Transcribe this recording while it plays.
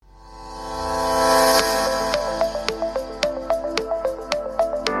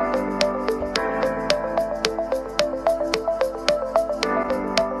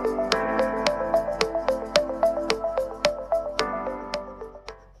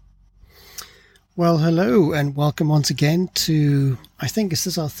Well, hello and welcome once again to, I think this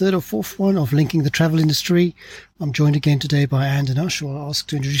is our third or fourth one of Linking the Travel Industry. I'm joined again today by Anne Denache, who I'll ask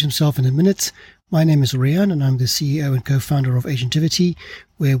to introduce himself in a minute. My name is Rian and I'm the CEO and co-founder of Agentivity,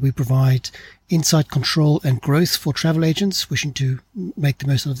 where we provide insight, control and growth for travel agents wishing to make the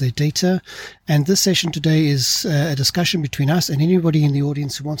most of their data. And this session today is a discussion between us and anybody in the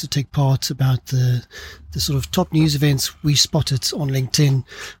audience who wants to take part about the sort of top news events we spotted on LinkedIn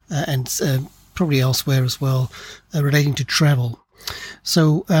and probably elsewhere as well, relating to travel.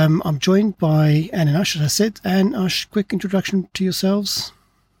 So I'm joined by Anne and Ash, as I said. Anne, Ash, quick introduction to yourselves.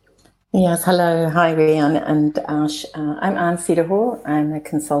 Yes, hello. Hi, Rian and Ash. I'm Anne Cederhall. I'm a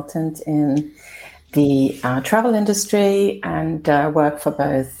consultant in the travel industry and work for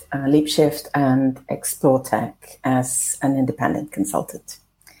both LeapShift and ExploreTech as an independent consultant.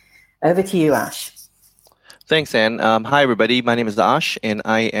 Over to you, Ash. Thanks, Anne. Hi, everybody. My name is Ash, and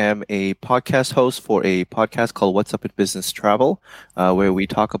I am a podcast host for a podcast called What's Up in Business Travel, where we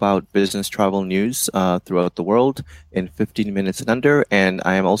talk about business travel news throughout the world in 15 minutes and under. And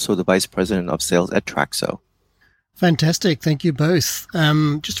I am also the Vice President of Sales at Traxo. Fantastic. Thank you both.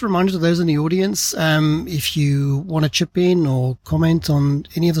 Just a reminder to those in the audience, if you want to chip in or comment on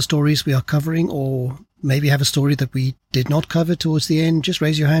any of the stories we are covering, or maybe have a story that we did not cover towards the end, just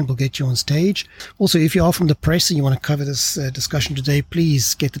raise your hand. We'll get you on stage. Also, if you are from the press and you want to cover this discussion today,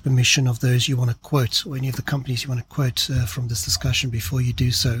 please get the permission of those you want to quote or any of the companies you want to quote from this discussion before you do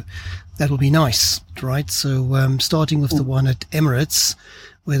so. That will be nice, right? So starting with the one at Emirates,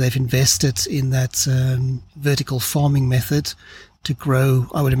 where they've invested in that vertical farming method to grow,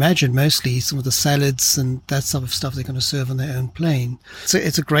 I would imagine, mostly some of the salads and that sort of stuff they're going to serve on their own plane. So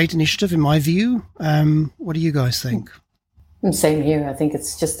it's a great initiative in my view. What do you guys think? Same here. I think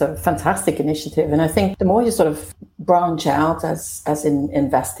it's just a fantastic initiative. And I think the more you sort of branch out as in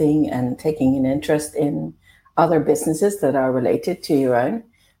investing and taking an interest in other businesses that are related to your own,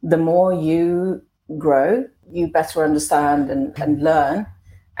 the more you grow, you better understand and learn.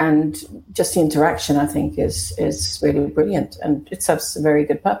 And just the interaction, I think, is really brilliant, and it serves a very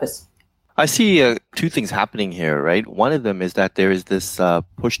good purpose. I see two things happening here, right? One of them is that there is this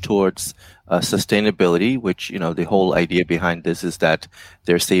push towards sustainability, which, the whole idea behind this is that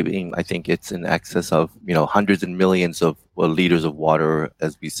they're saving, I think it's in excess of, hundreds and millions of liters of water,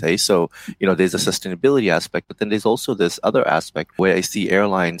 as we say. So, there's a sustainability aspect, but then there's also this other aspect where I see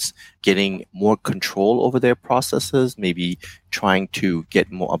airlines getting more control over their processes, maybe trying to get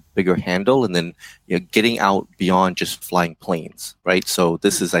a bigger handle, and then getting out beyond just flying planes, right? So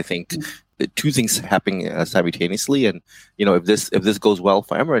this is, I think, two things happening simultaneously. And if this goes well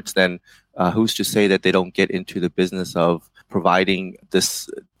for Emirates, then who's to say that they don't get into the business of providing this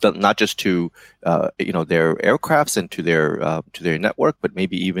not just to their aircrafts and to their network, but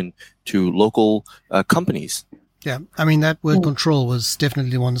maybe even to local companies. Yeah, I mean, that word control was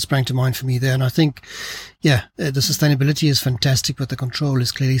definitely the one that sprang to mind for me there. And I think, the sustainability is fantastic, but the control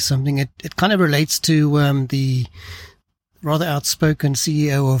is clearly something. It kind of relates to the rather outspoken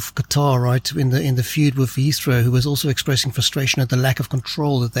CEO of Qatar, right, in the feud with Heathrow, who was also expressing frustration at the lack of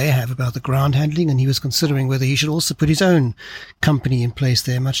control that they have about the ground handling, and he was considering whether he should also put his own company in place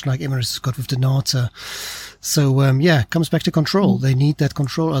there, much like Emirates has got with Donata. So, it comes back to control. They need that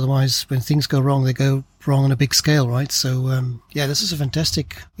control, otherwise when things go wrong, they go wrong on a big scale, right? So, this is a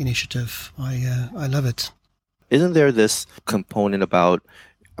fantastic initiative. I love it. Isn't there this component about,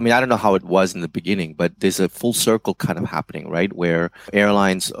 I don't know how it was in the beginning, but there's a full circle kind of happening, right? Where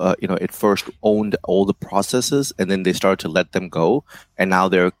airlines, at first owned all the processes and then they started to let them go. And now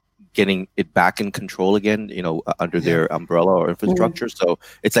they're getting it back in control again, under their umbrella or infrastructure. So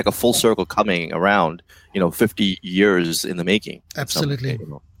it's like a full circle coming around, 50 years in the making. Absolutely.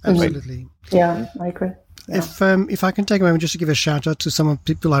 Absolutely. Yeah, I agree. Yeah. If I can take a moment just to give a shout out to some of the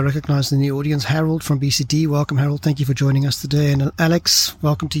people I recognize in the audience. Harold from BCD, welcome Harold. Thank you for joining us today. And Alex,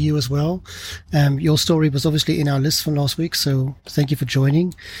 welcome to you as well. Your story was obviously in our list from last week, so thank you for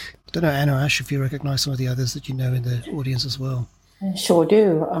joining. I don't know, Anne or Ash, if you recognize some of the others that you know in the audience as well. I sure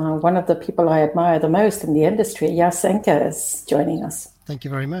do. One of the people I admire the most in the industry, Yasenka, is joining us. Thank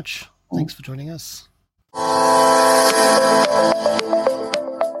you very much. Thanks for joining us.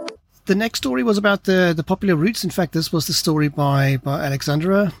 The next story was about the popular routes. In fact, this was the story by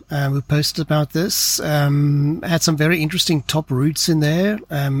Alexandra, who posted about this. Had some very interesting top routes in there.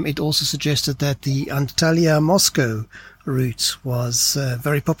 It also suggested that the Antalya Moscow route was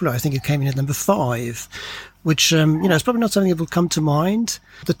very popular. I think it came in at number 5, which, is probably not something that will come to mind.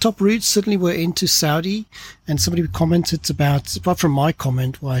 The top routes certainly were into Saudi, and somebody commented about, apart from my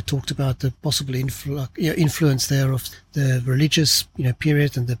comment where I talked about the possible influence there of the religious,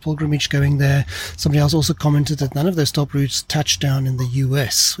 period and the pilgrimage going there. Somebody else also commented that none of those top routes touched down in the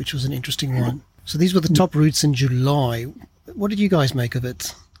US, which was an interesting one. So these were the top routes in July. What did you guys make of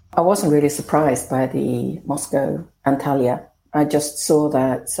it? I wasn't really surprised by the Moscow Antalya. I just saw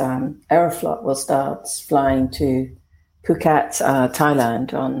that Aeroflot will start flying to Phuket,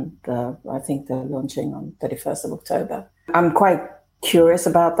 Thailand I think they're launching on 31st of October. I'm quite curious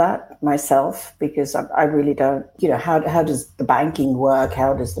about that myself because I really don't, how does the banking work?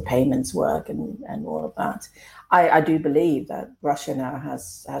 How does the payments work and all of that? I do believe that Russia now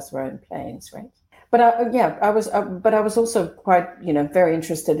has their own planes, right? But I was also quite, very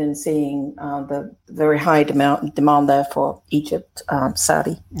interested in seeing the very high demand there for Egypt,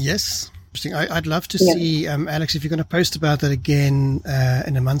 Saudi. Yes. Interesting. I'd love to see, Alex, if you're going to post about that again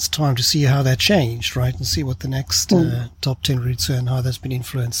in a month's time to see how that changed, right? And see what the next top 10 routes are and how that's been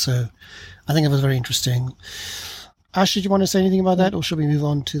influenced. So I think it was very interesting. Ash, did you want to say anything about that, or should we move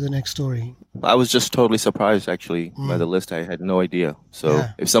on to the next story? I was just totally surprised, actually, by the list. I had no idea. So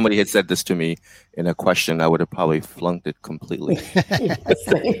if somebody had said this to me in a question, I would have probably flunked it completely.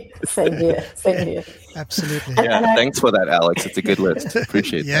 Same here. Absolutely. Thanks for that, Alex. It's a good list.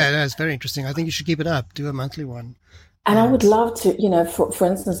 Appreciate that. Yeah, no, it's very interesting. I think you should keep it up. Do a monthly one. And I would love to, for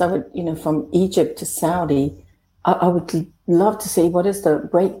instance, I would, from Egypt to Saudi, I would love to see what is the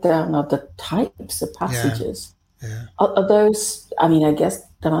breakdown of the types of passages. Yeah. Are those, I guess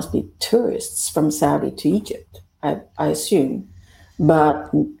there must be tourists from Saudi to Egypt, I assume.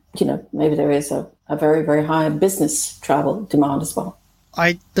 But, maybe there is a very, very high business travel demand as well.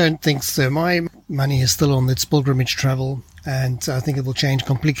 I don't think so. My money is still on its pilgrimage travel, and I think it will change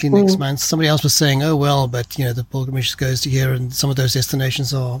completely next month. Somebody else was saying, but, the pilgrimage goes to here, and some of those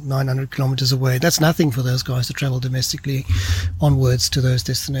destinations are 900 kilometers away. That's nothing for those guys to travel domestically onwards to those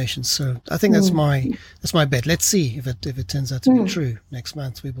destinations. So I think that's my bet. Let's see if it turns out to be true next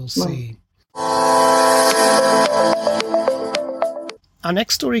month. We will see. Our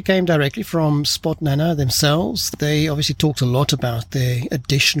next story came directly from Spotnana themselves. They obviously talked a lot about their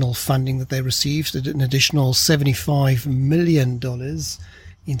additional funding that they received, an additional $75 million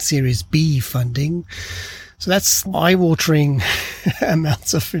in Series B funding. So that's eye-watering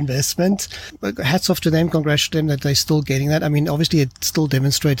amounts of investment. But hats off to them, congratulate them that they're still getting that. Obviously it still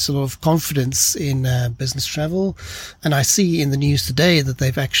demonstrates a lot of confidence in business travel. And I see in the news today that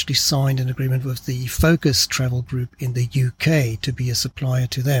they've actually signed an agreement with the Focus Travel Group in the UK to be a supplier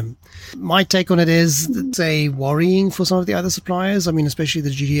to them. My take on it is that it's worrying for some of the other suppliers. Especially the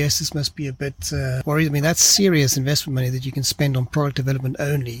GDSs must be a bit worried. That's serious investment money that you can spend on product development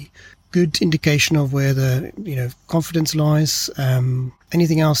only. Good indication of where the confidence lies.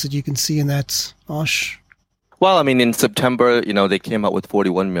 Anything else that you can see in that, Ash? Well, in September, they came out with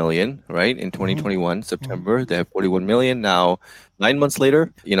 41 million, right? In 2021, September, they have 41 million. Now, 9 months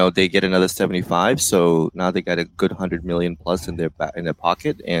later, they get another 75. So now they got a good 100 million plus in their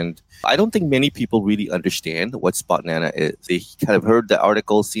pocket. And I don't think many people really understand what Spotnana is. They kind of heard the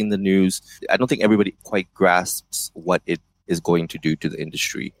article, seen the news. I don't think everybody quite grasps what it is going to do to the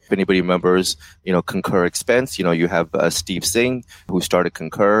industry. If anybody remembers, Concur Expense, you have Steve Singh, who started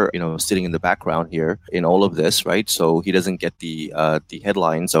Concur, sitting in the background here in all of this, right? So he doesn't get the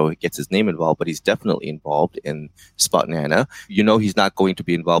headlines, so he gets his name involved, but he's definitely involved in Spotnana. He's not going to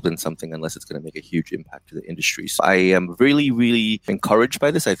be involved in something unless it's going to make a huge impact to the industry. So I am really, really encouraged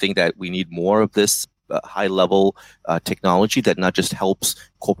by this. I think that we need more of this high-level technology that not just helps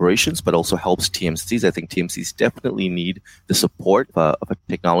corporations, but also helps TMCs. I think TMCs definitely need the support of a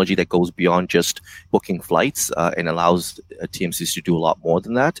technology that goes beyond just booking flights and allows TMCs to do a lot more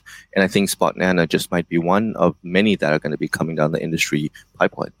than that. And I think Spotnana just might be one of many that are going to be coming down the industry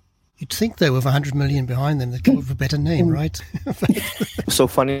pipeline. You'd think, though, with 100 million behind them, they'd come up with a better name, right? So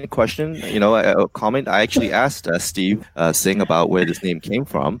funny question, a comment. I actually asked Steve Singh about where this name came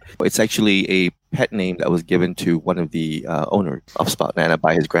from. It's actually a pet name that was given to one of the owners of Spotnana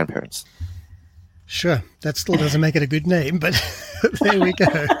by his grandparents. Sure, that still doesn't make it a good name, but there we go.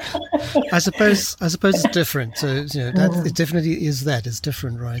 I suppose it's different. So it definitely is that. It's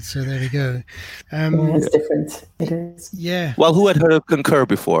different, right? So there we go. It's different. It is. Yeah. Well, who had heard of Concur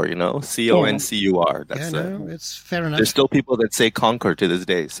before? CONCUR. That's it's fair enough. There's still people that say Conquer to this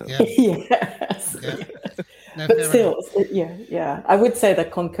day. So Yes. Yeah. No, but still, I would say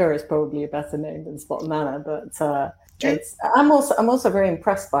that Concur is probably a better name than Spotnana, but I'm also very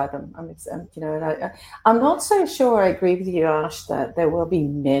impressed by them. I'm not so sure I agree with you, Ash, that there will be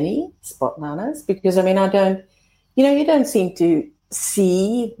many Spotnanas, because you don't seem to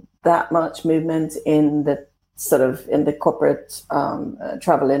see that much movement in the corporate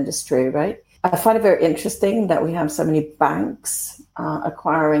travel industry, right? I find it very interesting that we have so many banks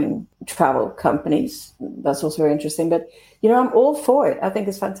acquiring travel companies. That's also very interesting. But, I'm all for it. I think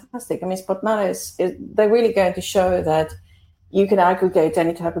it's fantastic. I mean, Spotnana they're really going to show that you can aggregate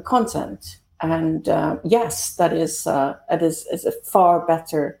any type of content. And yes, that is a far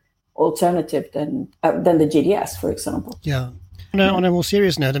better alternative than the GDS, for example. Yeah. On a more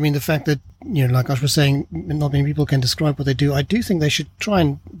serious note, I mean, the fact that, like I was saying, not many people can describe what they do. I do think they should try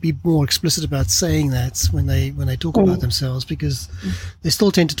and be more explicit about saying that when they talk about themselves, because they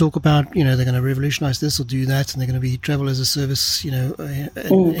still tend to talk about, they're going to revolutionize this or do that, and they're going to be travel as a service, in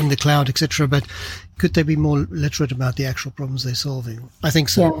the cloud, etc. But could they be more literate about the actual problems they're solving? I think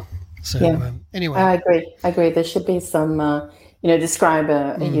so. Yeah. So anyway, I agree. There should be some, describe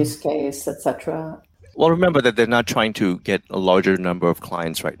a use case, etc. Well, remember that they're not trying to get a larger number of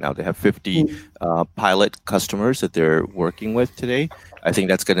clients right now. They have 50 pilot customers that they're working with today. I think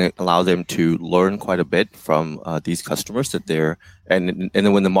that's going to allow them to learn quite a bit from these customers and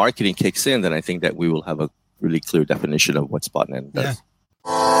then when the marketing kicks in, then I think that we will have a really clear definition of what Spotnana does.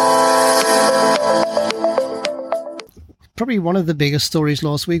 Probably one of the biggest stories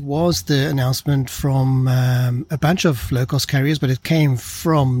last week was the announcement from a bunch of low-cost carriers, but it came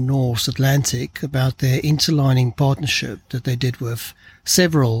from Norse Atlantic about their interlining partnership that they did with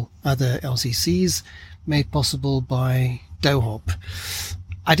several other LCCs, made possible by Dohop.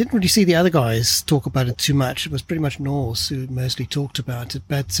 I didn't really see the other guys talk about it too much. It was pretty much Norse who mostly talked about it.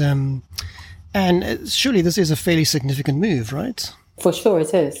 But and surely this is a fairly significant move, right? For sure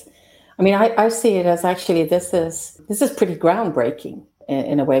it is. I mean, I see it as actually this is pretty groundbreaking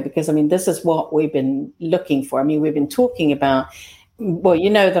in a way, because, I mean, this is what we've been looking for. I mean, we've been talking about, well,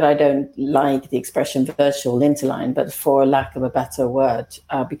 that I don't like the expression virtual interline, but for lack of a better word,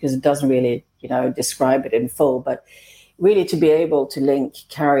 because it doesn't really, describe it in full, but really to be able to link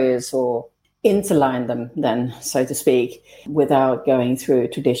carriers or interline them then, so to speak, without going through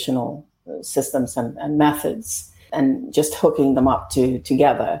traditional systems and methods, and just hooking them up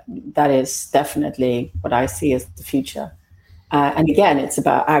together. That is definitely what I see as the future. And again, it's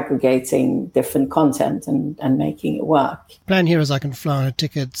about aggregating different content and making it work. Plan here is I can fly on a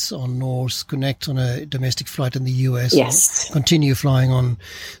ticket on Norse, connect on a domestic flight in the US, yes, continue flying on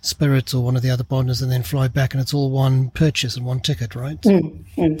Spirit or one of the other partners, and then fly back, and it's all one purchase and one ticket, right?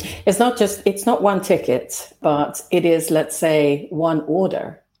 It's not one ticket, but it is, let's say, one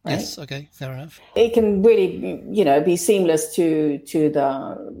order. Right? Yes. Okay. Fair enough. It can really, be seamless to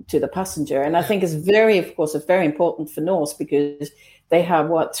the passenger, and I think it's very important for Norse, because they have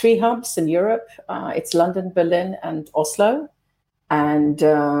 3 hubs in Europe. It's London, Berlin, and Oslo, and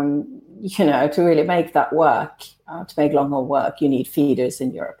to really make that work, to make long haul work, you need feeders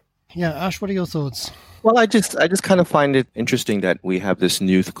in Europe. Yeah, Ash, what are your thoughts? Well, I just kind of find it interesting that we have this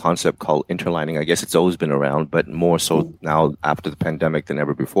new concept called interlining. I guess it's always been around, but more so now after the pandemic than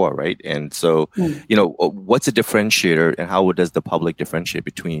ever before, right? And so, what's a differentiator, and how does the public differentiate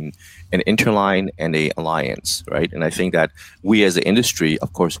between an interline and a alliance, right? And I think that we as an industry,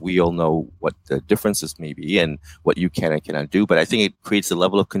 of course, we all know what the differences may be and what you can and cannot do, but I think it creates a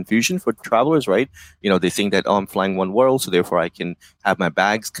level of confusion for travelers, right? They think that, I'm flying one world, so therefore I can have my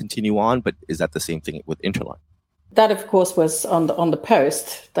bags continue on, but is that the same thing with interline? That, of course, was on the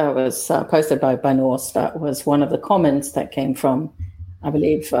post that was posted by Norse. That was one of the comments that came from, I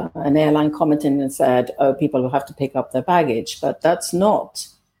believe, an airline commenting and said, "Oh, people will have to pick up their baggage." But that's not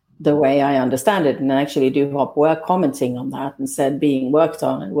the way I understand it. And actually, Dohop were commenting on that and said being worked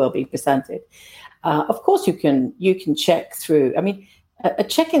on and will be presented. Of course, you can check through. I mean, a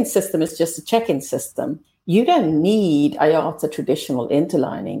check-in system is just a check-in system. You don't need IATA traditional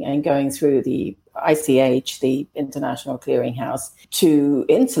interlining and going through the ICH, the International Clearinghouse, to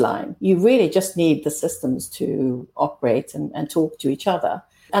interline. You really just need the systems to operate and talk to each other.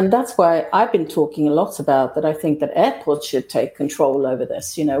 And that's why I've been talking a lot about that. I think that airports should take control over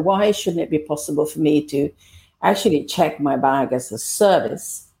this. Why shouldn't it be possible for me to actually check my bag as a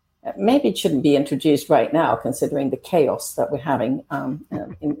service? Maybe it shouldn't be introduced right now, considering the chaos that we're having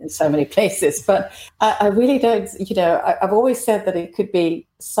in so many places. But I really don't, I've always said that it could be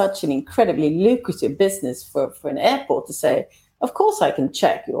such an incredibly lucrative business for an airport to say, of course I can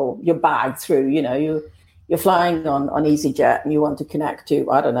check your bag through, you're flying on EasyJet and you want to connect to,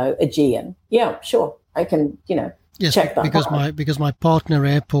 I don't know, Aegean. Yeah, sure. I can, Yes, check that because my partner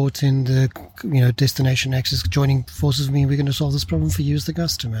airport in the Destination X is joining forces with me. We're going to solve this problem for you as the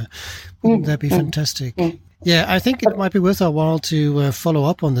customer. Wouldn't that be fantastic? Yeah, I think it might be worth our while to follow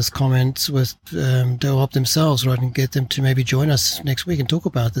up on this comment with DoHop themselves, right, and get them to maybe join us next week and talk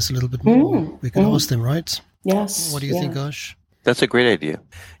about this a little bit more. We can ask them, right? Yes. What do you think, Ash? That's a great idea.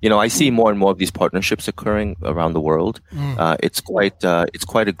 I see more and more of these partnerships occurring around the world. It's quite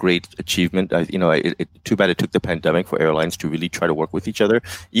a great achievement. Too bad it took the pandemic for airlines to really try to work with each other,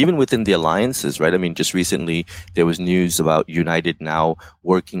 even within the alliances, right? I mean, just recently there was news about United now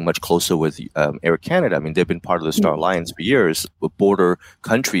working much closer with Air Canada. I mean, they've been part of the Star Alliance for years, with border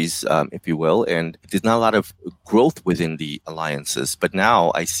countries, if you will, and there's not a lot of growth within the alliances. But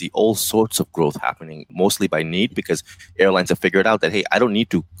now I see all sorts of growth happening, mostly by need, because airlines have figured out that, hey, I don't need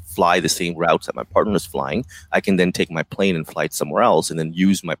to fly the same routes that my partner is flying. I can then take my plane and fly it somewhere else and then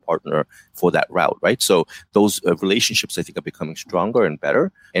use my partner for that route, right? So those relationships, I think, are becoming stronger and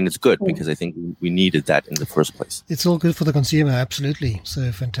better. And it's good because I think we needed that in the first place. It's all good for the consumer, absolutely.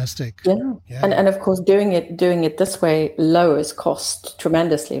 So fantastic. Yeah. And of course, doing it this way lowers cost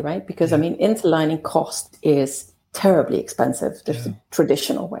tremendously, right? Because, I mean, interlining cost is terribly expensive, the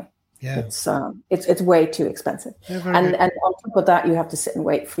traditional way. Yeah. It's way too expensive. And on top of that, you have to sit and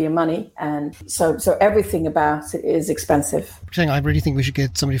wait for your money. And so everything about it is expensive. I really think we should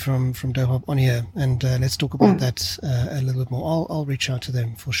get somebody from DoHop on here and let's talk about that a little bit more. I'll reach out to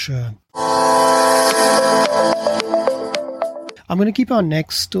them for sure. I'm going to keep our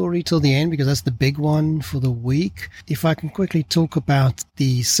next story till the end because that's the big one for the week. If I can quickly talk about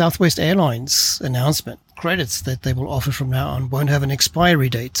the Southwest Airlines announcement. Credits that they will offer from now on won't have an expiry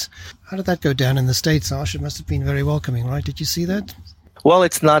date. How did that go down in the States, Ash? It must have been very welcoming, right? Did you see that? Well,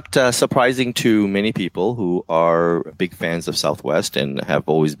 it's not surprising to many people who are big fans of Southwest and have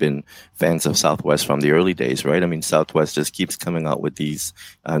always been fans of Southwest from the early days, right? I mean, Southwest just keeps coming out with these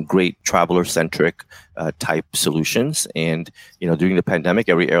great traveler-centric type solutions. And, during the pandemic,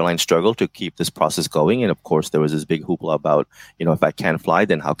 every airline struggled to keep this process going. And of course, there was this big hoopla about, if I can't fly,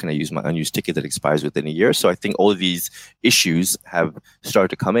 then how can I use my unused ticket that expires within a year? So I think all of these issues have started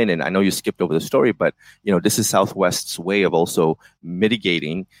to come in. And I know you skipped over the story, but, this is Southwest's way of also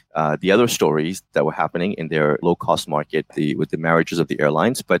mitigating the other stories that were happening in their low-cost market with the marriages of the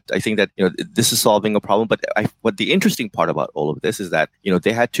airlines. But I think that, this is solving a problem. But what the interesting part about all of this is that,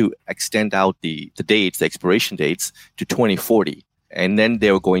 they had to extend out the expiration dates to 2040. And then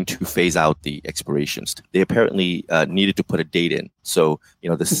they were going to phase out the expirations. They apparently needed to put a date in. So,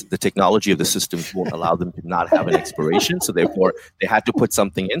 the technology of the systems won't allow them to not have an expiration. So therefore, they had to put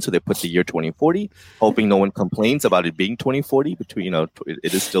something in. So they put the year 2040, hoping no one complains about it being 2040. Between,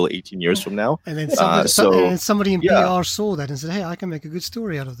 it is still 18 years from now. And then somebody in PR saw that and said, hey, I can make a good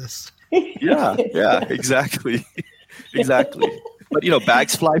story out of this. Yeah, exactly. Exactly. But,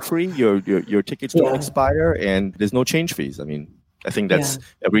 bags fly free, your tickets don't expire, and there's no change fees. I mean, I think that's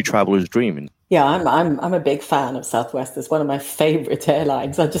every traveler's dream. Yeah, I'm a big fan of Southwest. It's one of my favorite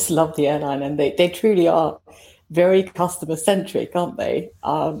airlines. I just love the airline, and they truly are very customer centric, aren't they?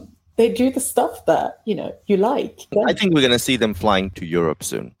 They do the stuff that you like. I think we're going to see them flying to Europe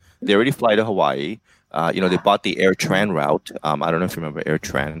soon. They already fly to Hawaii. They bought the AirTran route. I don't know if you remember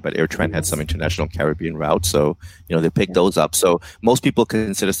AirTran, but AirTran had some international Caribbean routes. So, they picked those up. So most people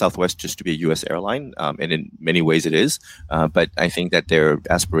consider Southwest just to be a U.S. airline, and in many ways it is. But I think that their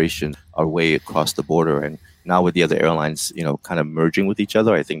aspirations are way across the border. And now with the other airlines, kind of merging with each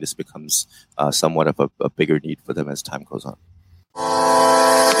other, I think this becomes somewhat of a bigger need for them as time goes on.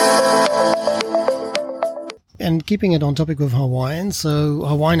 And keeping it on topic of Hawaiian, so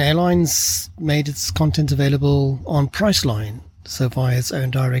Hawaiian Airlines made its content available on Priceline, so via its own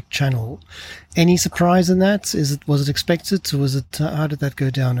direct channel. Any surprise in that? Was it expected, or how did that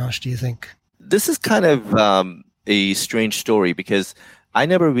go down, Ash, do you think? This is kind of a strange story because I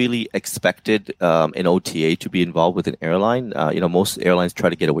never really expected an OTA to be involved with an airline. Most airlines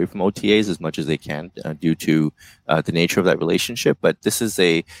try to get away from OTAs as much as they can due to the nature of that relationship. But this is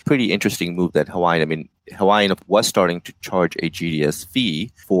a pretty interesting move that Hawaiian was starting to charge a GDS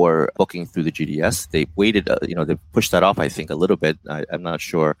fee for booking through the GDS. They waited, they pushed that off, I think, a little bit. I'm not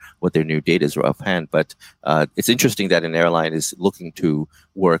sure what their new date is offhand, but it's interesting that an airline is looking to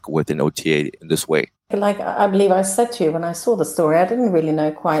work with an OTA in this way. Like I believe I said to you when I saw the story, I didn't really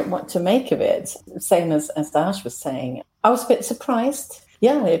know quite what to make of it. Same as Ash was saying. I was a bit surprised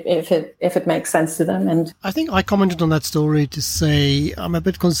yeah, if it makes sense to them. And I think I commented on that story to say I'm a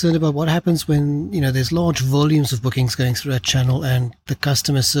bit concerned about what happens when, there's large volumes of bookings going through that channel and the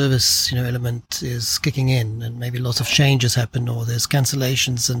customer service, element is kicking in, and maybe lots of changes happen or there's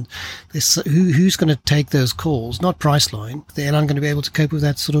cancellations, and there's who's going to take those calls? Not Priceline. The airline going to be able to cope with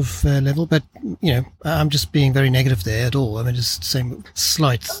that sort of level, but I'm just being very negative there at all. I mean, just saying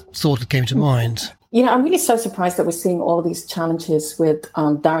slight thought that came to mind. I'm really so surprised that we're seeing all these challenges with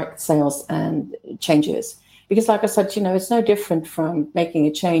direct sales and changes. Because like I said, it's no different from making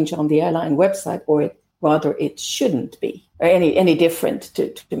a change on the airline website, or rather it shouldn't be any different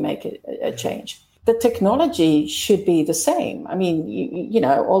to make a change. The technology should be the same. I mean,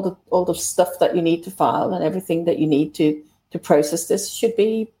 all the stuff that you need to file and everything that you need to process this should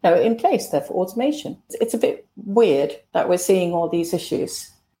be in place there for automation. It's a bit weird that we're seeing all these issues.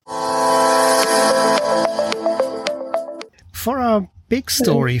 For our big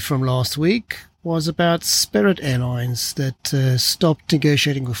story from last week was about Spirit Airlines that stopped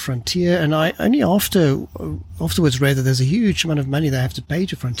negotiating with Frontier, and I only afterwards read that there's a huge amount of money they have to pay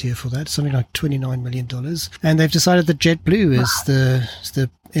to Frontier for that, something like $29 million, and they've decided that JetBlue is the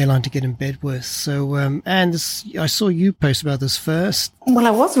airline to get in bed with. So, I saw you post about this first. Well,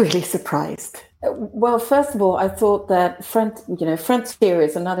 I was really surprised. Well, first of all, I thought that Frontier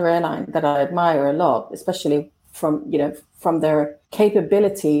is another airline that I admire a lot, especially from their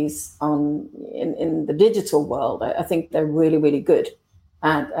capabilities in the digital world. I think they're really, really good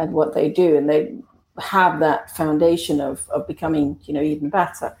at what they do, and they have that foundation of becoming even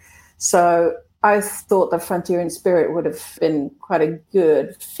better. So I thought that Frontier and Spirit would have been quite a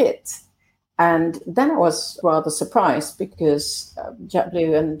good fit. And then I was rather surprised because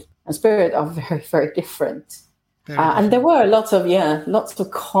JetBlue and Spirit are very, very different. And there were lots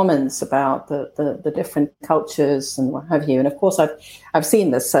of comments about the different cultures and what have you. And of course, I've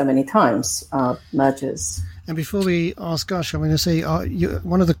seen this so many times, mergers. And before we ask Gosh, I'm going to say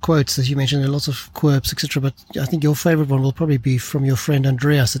one of the quotes that you mentioned, there are lots of quirks, etc. But I think your favorite one will probably be from your friend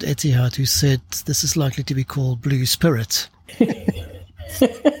Andreas at Etihad, who said this is likely to be called Blue Spirit.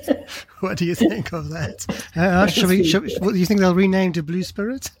 What do you think of that? Do you think they'll rename to Blue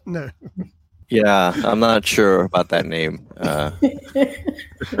Spirit? No. Yeah, I'm not sure about that name. I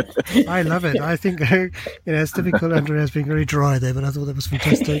love it. I think it's typical Andreas being very dry there, but I thought that was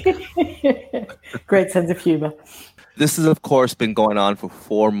fantastic. Great sense of humor. This has, of course, been going on for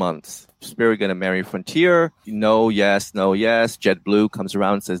 4 months. Spirit going to marry Frontier? No, yes, no, yes. JetBlue comes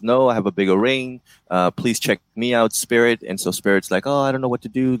around and says, no, I have a bigger ring. Please check me out, Spirit. And so Spirit's like, oh, I don't know what to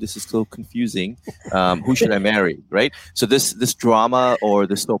do. This is so confusing. Who should I marry, right? So this drama or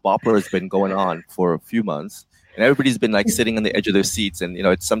this soap opera has been going on for a few months. And everybody's been like sitting on the edge of their seats. And,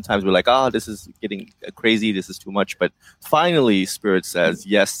 it's sometimes we're like, this is getting crazy. This is too much. But finally, Spirit says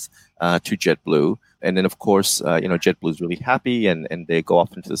yes to JetBlue. And then, of course, JetBlue is really happy and they go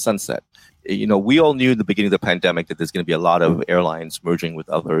off into the sunset. We all knew in the beginning of the pandemic that there's going to be a lot of airlines merging with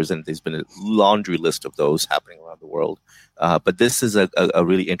others, and there's been a laundry list of those happening around the world. But this is a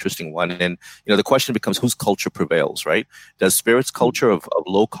really interesting one. And, the question becomes whose culture prevails, right? Does Spirit's culture of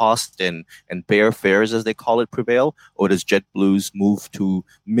low cost and bare fares, as they call it, prevail? Or does JetBlue's move to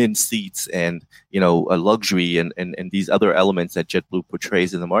min seats and, a luxury and these other elements that JetBlue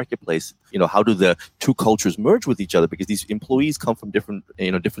portrays in the marketplace? How do the two cultures merge with each other? Because these employees come from different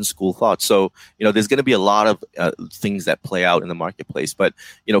school thoughts. So, there's going to be a lot of things that play out in the marketplace. But,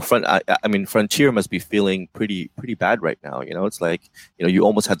 Frontier must be feeling pretty bad right now. It's like, you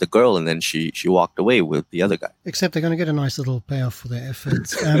almost had the girl and then she walked away with the other guy. Except they're going to get a nice little payoff for their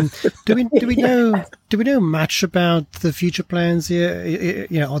efforts. Do we know much about the future plans here?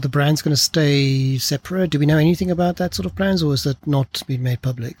 Are the brands going to stay separate? Do we know anything about that sort of plans, or is that not been made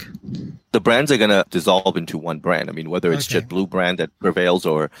public? The brands are going to dissolve into one brand. I mean, whether it's JetBlue brand that prevails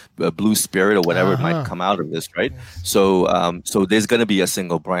or Blue Spirit or whatever might come out of this, right? Yes. So there's going to be a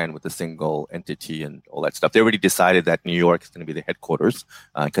single brand with a single entity and all that stuff. They already decided that New York is going to be the headquarters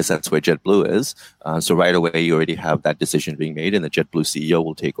because that's where JetBlue is. So right away, you already have that decision being made, and the JetBlue CEO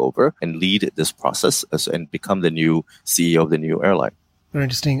will take over and lead this process and become the new CEO of the new airline. Very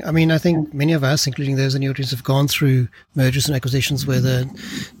interesting. I mean, I think many of us, including those in the audience, have gone through mergers and acquisitions where the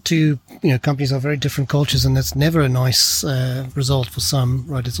two, companies are very different cultures, and that's never a nice result for some,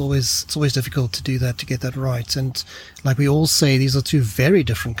 right? It's always difficult to do that, to get that right. And like we all say, these are two very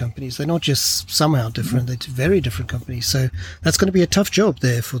different companies. They're not just somehow different; they're two very different companies. So that's going to be a tough job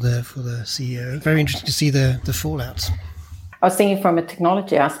there for the CEO. Very interesting to see the fallout. I was thinking from a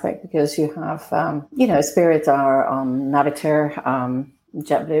technology aspect, because you have, Spirit are on Navitaire,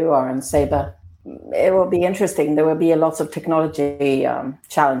 JetBlue are on Sabre, it will be interesting. There will be lots of technology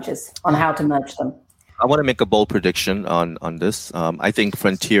challenges on how to merge them. I want to make a bold prediction on this. I think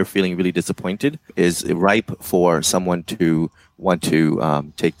Frontier, feeling really disappointed, is ripe for someone to want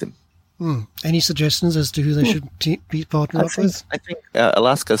to take them. Any suggestions as to who they should be partnered up with? I think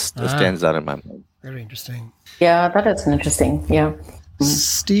Alaska stands out in my mind. Very interesting. Yeah, that is interesting. Yeah.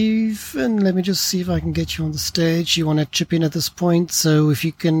 Stephen, let me just see if I can get you on the stage. You want to chip in at this point? So if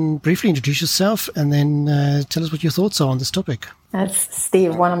you can briefly introduce yourself and then tell us what your thoughts are on this topic. That's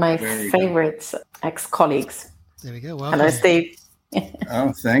Steve, one of my favorite ex-colleagues. There we go. Welcome. Hello, Steve.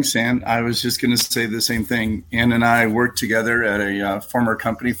 Oh, thanks, Anne. I was just going to say the same thing. Anne and I worked together at a former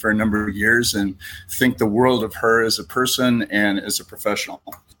company for a number of years and think the world of her as a person and as a professional.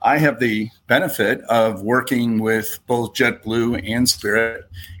 I have the benefit of working with both JetBlue and Spirit,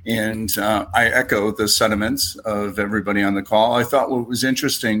 and I echo the sentiments of everybody on the call. I thought what was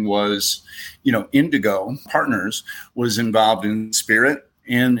interesting was, Indigo Partners was involved in Spirit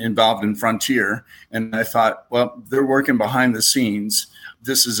and involved in Frontier. And I thought, well, they're working behind the scenes.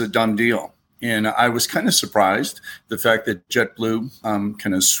 This is a done deal. And I was kind of surprised the fact that JetBlue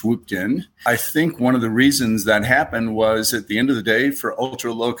kind of swooped in. I think one of the reasons that happened was at the end of the day, for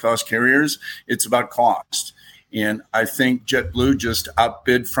ultra low cost carriers, it's about cost. And I think JetBlue just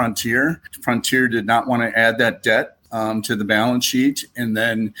outbid Frontier. Frontier did not want to add that debt to the balance sheet and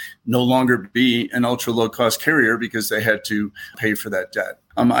then no longer be an ultra low cost carrier because they had to pay for that debt.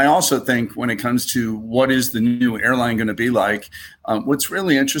 I also think when it comes to what is the new airline going to be like, what's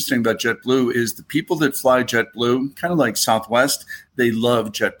really interesting about JetBlue is the people that fly JetBlue, kind of like Southwest, they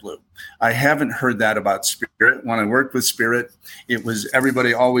love JetBlue. I haven't heard that about Spirit. When I worked with Spirit, it was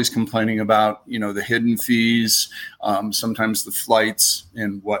everybody always complaining about, the hidden fees, sometimes the flights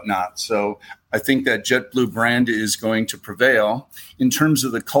and whatnot. So I think that JetBlue brand is going to prevail. In terms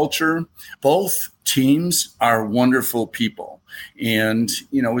of the culture, both teams are wonderful people. And,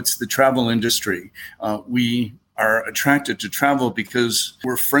 it's the travel industry. We are attracted to travel because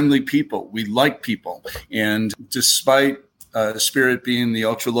we're friendly people. We like people. And despite Spirit being the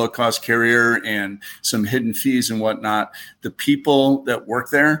ultra low cost carrier and some hidden fees and whatnot, the people that work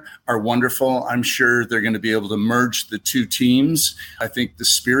there are wonderful. I'm sure they're going to be able to merge the two teams. I think the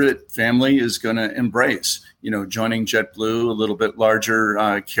Spirit family is going to embrace, joining JetBlue, a little bit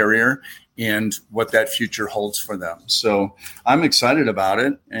larger carrier, and what that future holds for them. So I'm excited about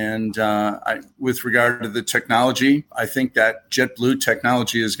it. And with regard to the technology, I think that JetBlue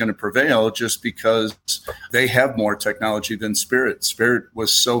technology is going to prevail just because they have more technology than Spirit. Spirit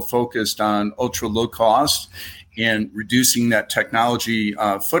was so focused on ultra low cost and reducing that technology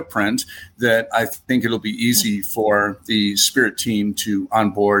footprint that I think it'll be easy for the Spirit team to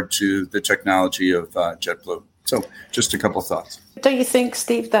onboard to the technology of JetBlue. So just a couple thoughts. Don't you think,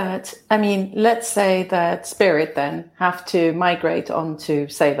 Steve, that, let's say that Spirit then have to migrate onto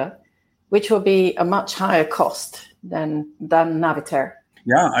Sabre, which will be a much higher cost than Navitaire?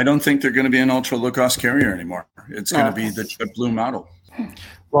 Yeah, I don't think they're going to be an ultra low-cost carrier anymore. It's going to be the JetBlue model.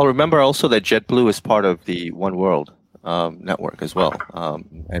 Well, remember also that JetBlue is part of the One World network as well,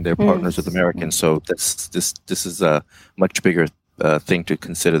 and they're partners with American. So this is a much bigger thing to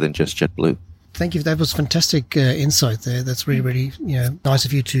consider than just JetBlue. Thank you. That was fantastic insight there. That's really, really nice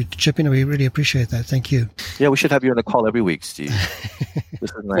of you to chip in. We really appreciate that. Thank you. Yeah, we should have you on the call every week, Steve.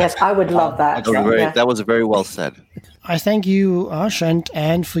 This is nice. Yes, I would love that. That was very well said. I thank you, Ash, and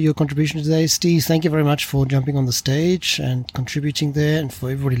Anne, for your contribution today. Steve, thank you very much for jumping on the stage and contributing there, and for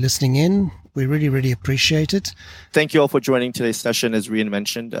everybody listening in. We really, really appreciate it. Thank you all for joining today's session. As Rian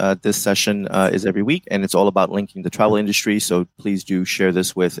mentioned, this session is every week, and it's all about linking the travel industry. So please do share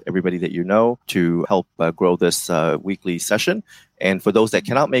this with everybody that you know to help grow this weekly session. And for those that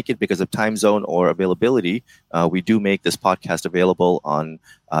cannot make it because of time zone or availability, we do make this podcast available on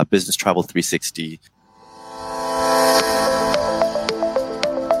Business Travel 360